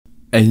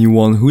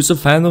Anyone who's a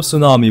fan of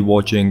tsunami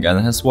watching and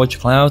has watched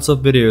clouds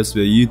of videos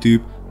via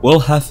YouTube will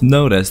have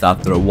noticed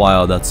after a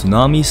while that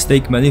tsunamis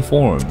take many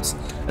forms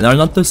and are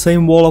not the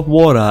same wall of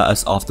water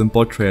as often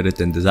portrayed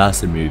in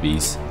disaster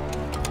movies.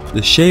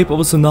 The shape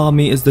of a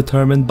tsunami is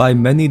determined by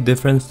many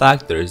different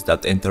factors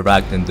that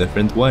interact in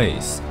different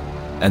ways,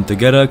 and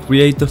together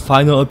create the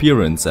final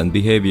appearance and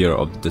behavior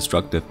of the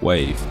destructive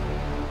wave.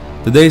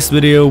 Today's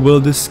video will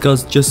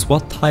discuss just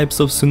what types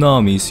of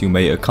tsunamis you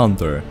may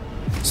encounter.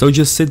 So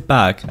just sit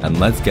back and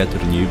let's get to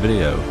the new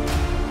video.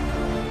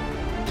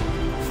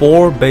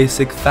 4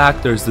 basic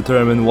factors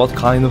determine what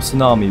kind of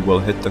tsunami will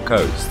hit the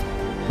coast.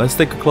 Let's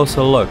take a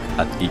closer look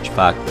at each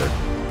factor.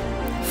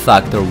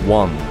 Factor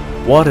 1.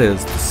 What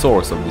is the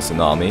source of the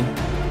tsunami?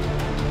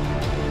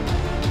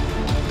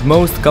 The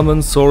most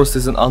common source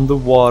is an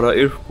underwater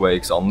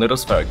earthquakes on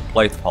lithospheric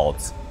plate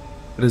faults.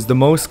 It is the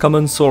most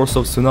common source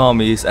of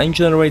tsunamis and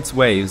generates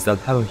waves that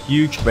have a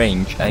huge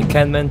range and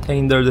can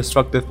maintain their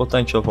destructive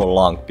potential for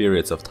long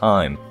periods of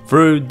time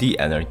through the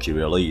energy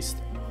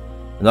released.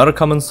 Another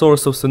common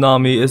source of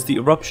tsunami is the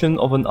eruption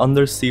of an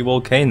undersea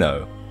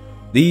volcano.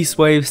 These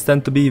waves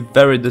tend to be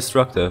very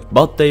destructive,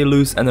 but they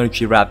lose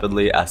energy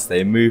rapidly as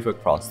they move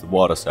across the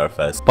water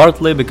surface,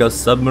 partly because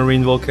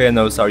submarine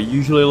volcanoes are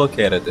usually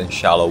located in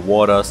shallow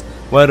waters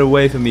where the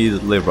wave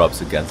immediately rubs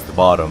against the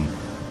bottom.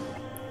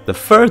 The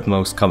third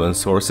most common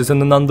source is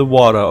an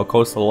underwater or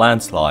coastal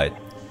landslide.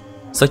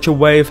 Such a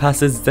wave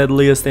has its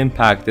deadliest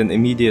impact in the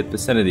immediate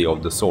vicinity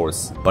of the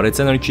source, but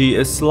its energy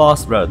is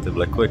lost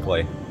relatively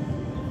quickly.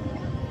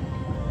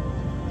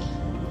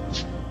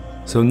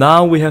 So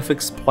now we have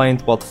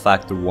explained what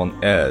factor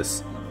 1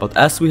 is, but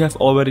as we have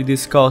already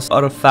discussed,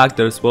 other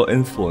factors will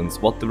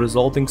influence what the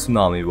resulting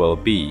tsunami will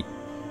be.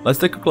 Let's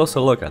take a closer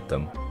look at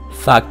them.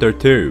 Factor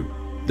 2.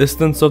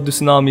 Distance of the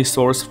tsunami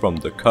source from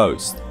the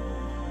coast.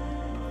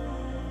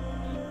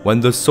 When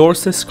the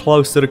source is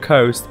close to the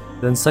coast,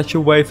 then such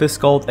a wave is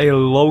called a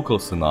local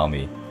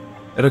tsunami.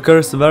 It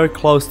occurs very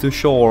close to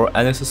shore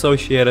and is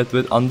associated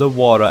with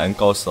underwater and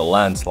coastal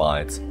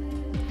landslides.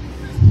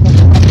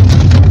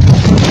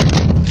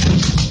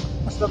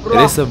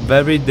 It is a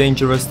very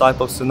dangerous type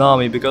of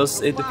tsunami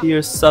because it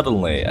appears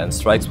suddenly and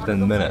strikes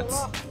within minutes.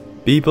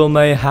 People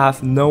may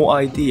have no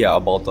idea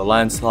about the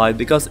landslide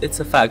because its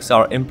effects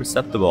are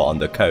imperceptible on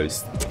the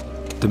coast.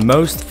 The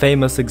most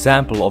famous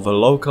example of a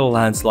local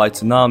landslide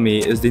tsunami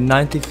is the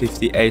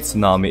 1958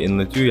 tsunami in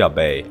Lituya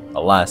Bay,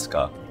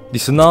 Alaska. The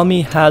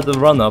tsunami had a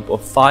run-up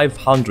of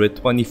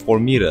 524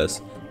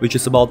 meters, which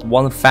is about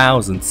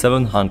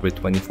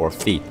 1,724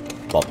 feet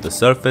above the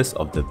surface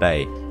of the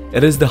bay.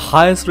 It is the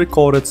highest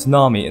recorded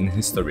tsunami in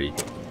history.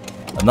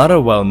 Another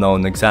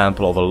well-known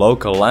example of a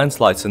local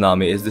landslide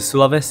tsunami is the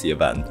Sulawesi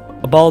event,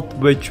 about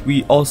which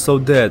we also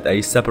did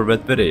a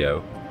separate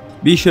video.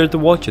 Be sure to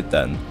watch it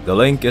then, the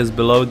link is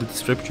below the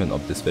description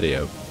of this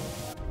video.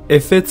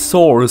 If its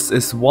source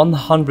is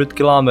 100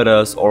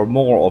 kilometers or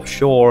more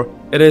offshore,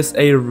 it is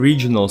a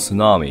regional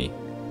tsunami.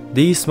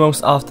 These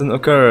most often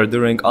occur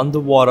during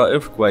underwater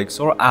earthquakes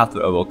or after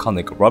a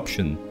volcanic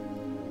eruption.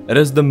 It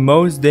is the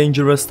most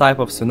dangerous type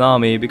of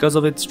tsunami because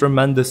of its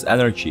tremendous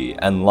energy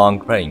and long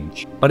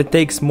range, but it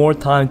takes more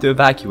time to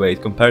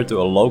evacuate compared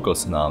to a local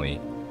tsunami.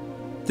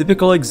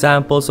 Typical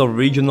examples of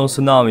regional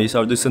tsunamis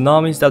are the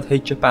tsunamis that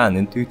hit Japan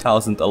in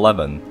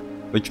 2011,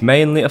 which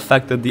mainly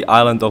affected the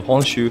island of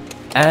Honshu,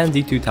 and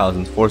the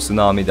 2004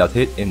 tsunami that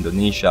hit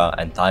Indonesia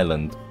and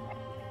Thailand.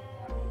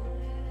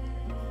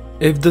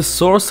 If the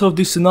source of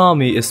the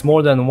tsunami is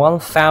more than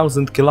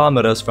 1,000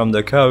 kilometers from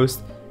the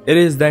coast, it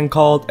is then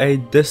called a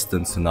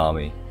distant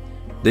tsunami.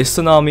 This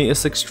tsunami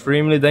is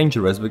extremely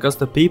dangerous because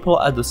the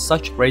people at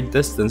such great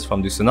distance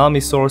from the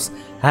tsunami source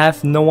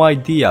have no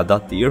idea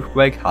that the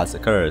earthquake has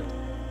occurred.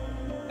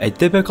 A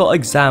typical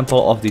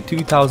example of the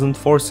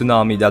 2004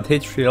 tsunami that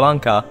hit Sri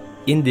Lanka,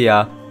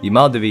 India, the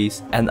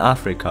Maldives, and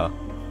Africa.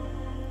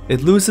 It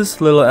loses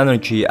little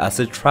energy as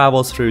it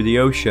travels through the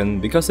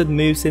ocean because it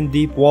moves in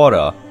deep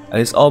water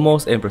and is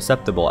almost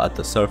imperceptible at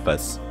the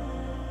surface.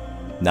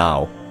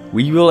 Now,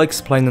 we will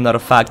explain another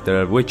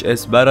factor, which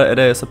is whether it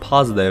is a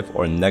positive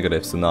or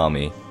negative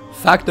tsunami.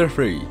 Factor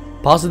 3.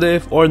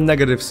 Positive or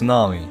negative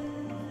tsunami.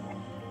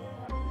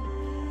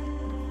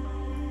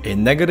 A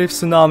negative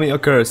tsunami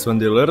occurs when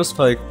the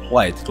lithospheric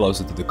plate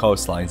closer to the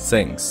coastline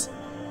sinks.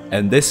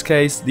 In this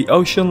case, the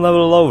ocean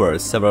level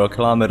lowers several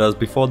kilometers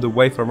before the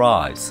wave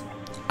arrives.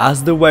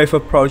 As the wave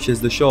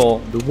approaches the shore,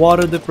 the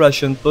water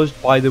depression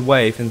pushed by the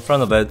wave in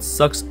front of it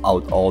sucks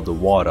out all the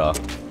water.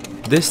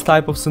 This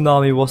type of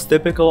tsunami was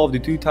typical of the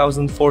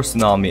 2004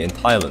 tsunami in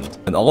Thailand,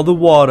 when all the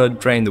water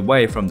drained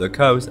away from the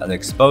coast and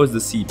exposed the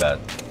seabed.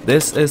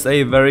 This is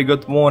a very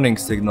good warning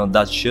signal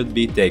that should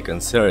be taken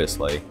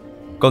seriously.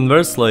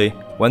 Conversely,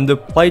 when the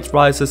plate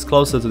rises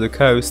closer to the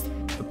coast,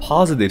 a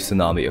positive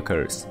tsunami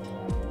occurs,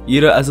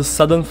 either as a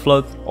sudden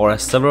flood or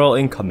as several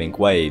incoming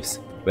waves,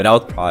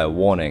 without prior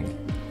warning.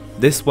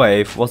 This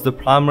wave was the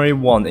primary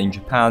one in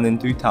Japan in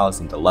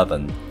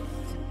 2011.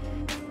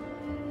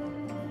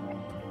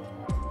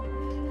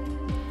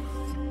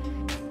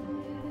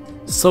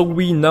 So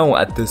we know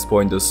at this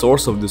point the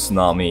source of the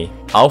tsunami,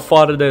 how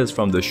far it is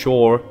from the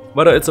shore,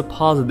 whether it's a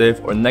positive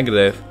or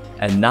negative,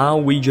 and now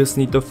we just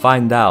need to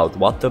find out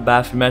what the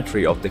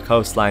bathymetry of the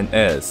coastline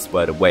is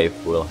where the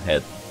wave will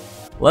hit.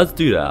 Let's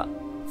do that.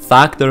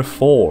 Factor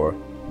 4.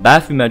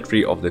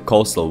 Bathymetry of the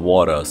coastal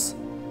waters.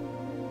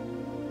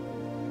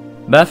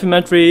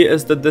 Bathymetry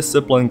is the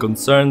discipline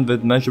concerned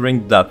with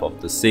measuring depth of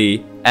the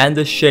sea and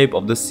the shape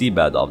of the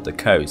seabed of the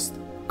coast.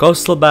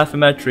 Coastal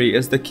bathymetry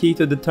is the key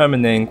to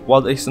determining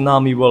what a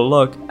tsunami will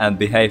look and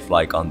behave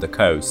like on the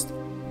coast.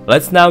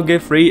 Let's now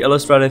give 3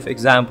 illustrative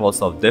examples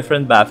of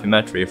different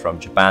bathymetry from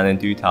Japan in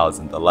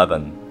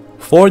 2011.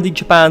 For the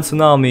Japan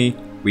tsunami,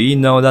 we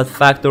know that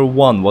Factor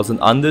 1 was an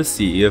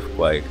undersea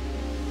earthquake.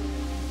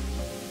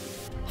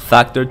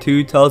 Factor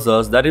 2 tells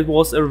us that it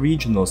was a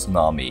regional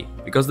tsunami,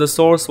 because the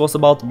source was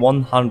about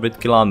 100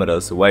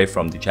 kilometers away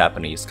from the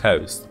Japanese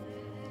coast.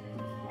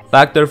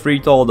 Factor 3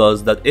 told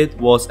us that it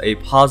was a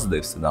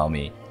positive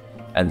tsunami.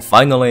 And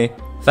finally,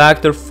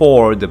 Factor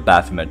 4, the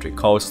bathymetric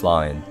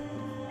coastline.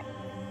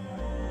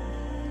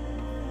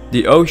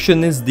 The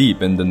ocean is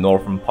deep in the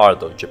northern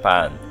part of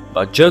Japan,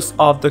 but just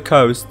off the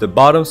coast the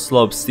bottom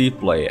slopes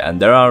steeply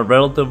and there are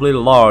relatively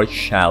large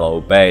shallow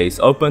bays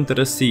open to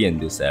the sea in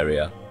this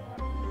area.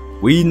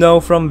 We know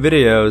from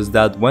videos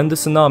that when the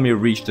tsunami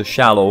reached the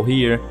shallow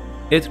here,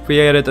 it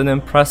created an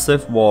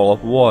impressive wall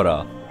of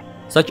water,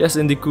 such as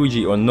in the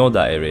Kuji or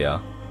Noda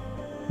area.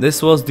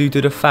 This was due to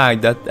the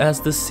fact that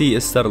as the sea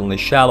is suddenly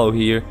shallow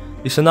here,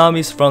 the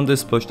tsunami's front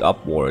is pushed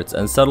upwards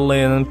and suddenly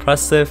an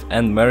impressive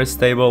and very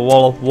stable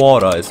wall of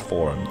water is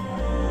formed.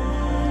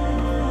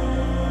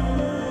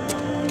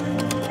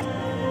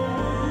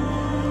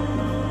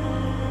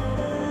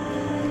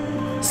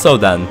 So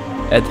then,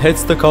 it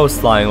hits the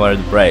coastline where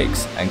it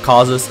breaks and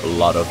causes a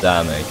lot of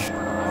damage.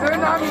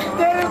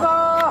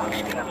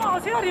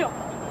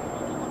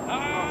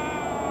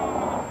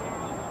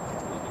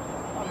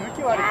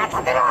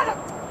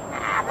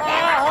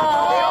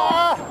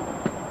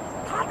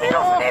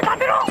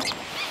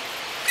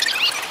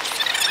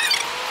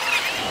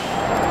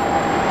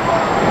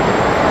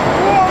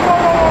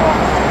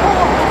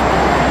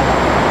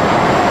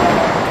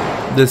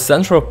 The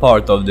central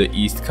part of the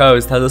east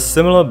coast has a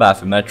similar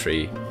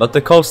bathymetry, but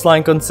the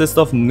coastline consists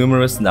of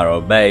numerous narrow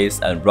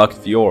bays and rugged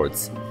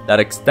fjords that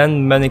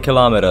extend many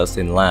kilometers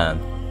inland.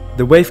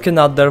 The wave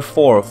cannot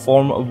therefore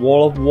form a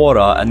wall of water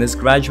and is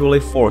gradually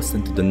forced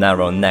into the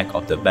narrow neck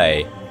of the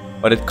bay,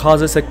 but it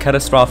causes a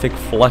catastrophic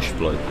flash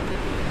flood.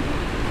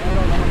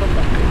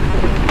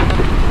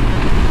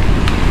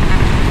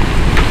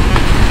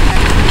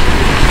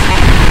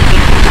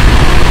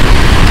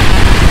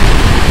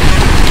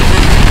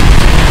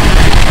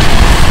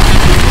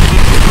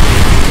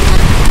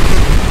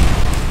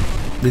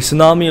 The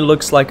tsunami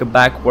looks like a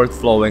backward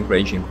flowing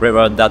raging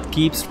river that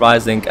keeps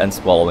rising and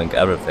swallowing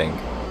everything.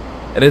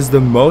 It is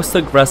the most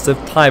aggressive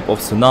type of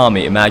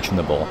tsunami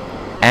imaginable,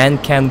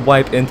 and can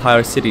wipe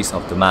entire cities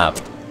off the map,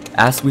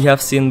 as we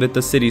have seen with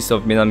the cities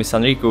of Minami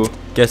Sanriku,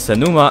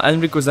 Kesenuma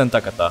and Rikuzen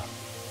Takata.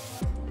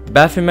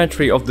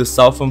 Bathymetry of the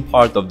southern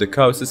part of the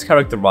coast is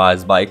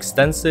characterized by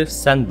extensive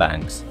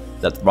sandbanks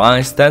that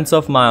rise tens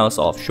of miles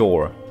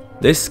offshore.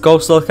 This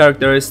coastal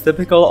character is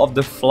typical of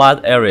the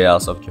flat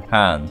areas of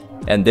Japan.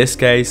 In this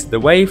case, the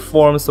wave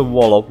forms a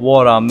wall of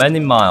water many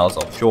miles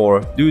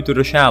offshore due to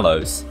the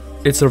shallows.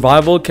 Its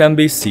arrival can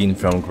be seen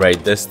from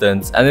great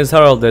distance and is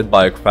heralded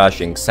by a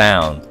crashing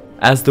sound.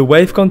 As the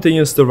wave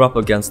continues to rub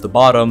against the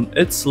bottom,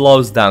 it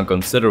slows down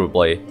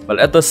considerably, but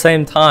at the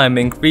same time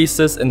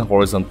increases in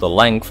horizontal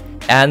length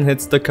and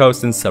hits the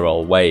coast in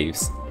several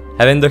waves,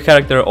 having the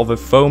character of a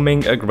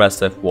foaming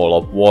aggressive wall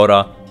of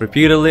water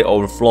repeatedly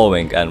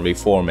overflowing and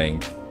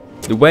reforming.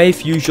 The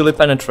wave usually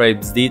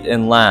penetrates deep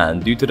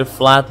inland due to the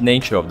flat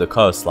nature of the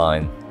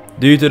coastline.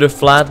 Due to the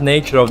flat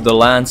nature of the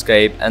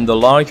landscape and the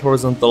large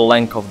horizontal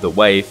length of the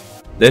wave,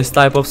 this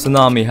type of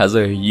tsunami has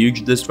a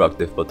huge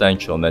destructive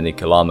potential many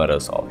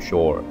kilometers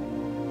offshore.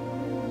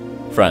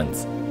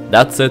 Friends,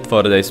 that's it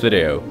for today's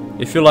video.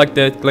 If you liked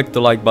it, click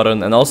the like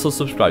button and also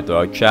subscribe to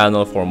our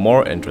channel for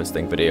more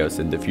interesting videos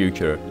in the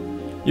future.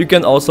 You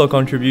can also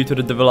contribute to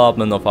the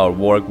development of our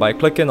work by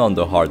clicking on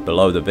the heart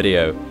below the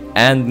video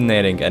and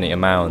donating any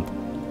amount.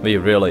 We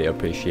really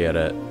appreciate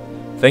it.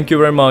 Thank you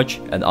very much,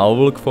 and I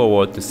will look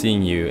forward to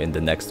seeing you in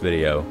the next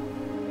video.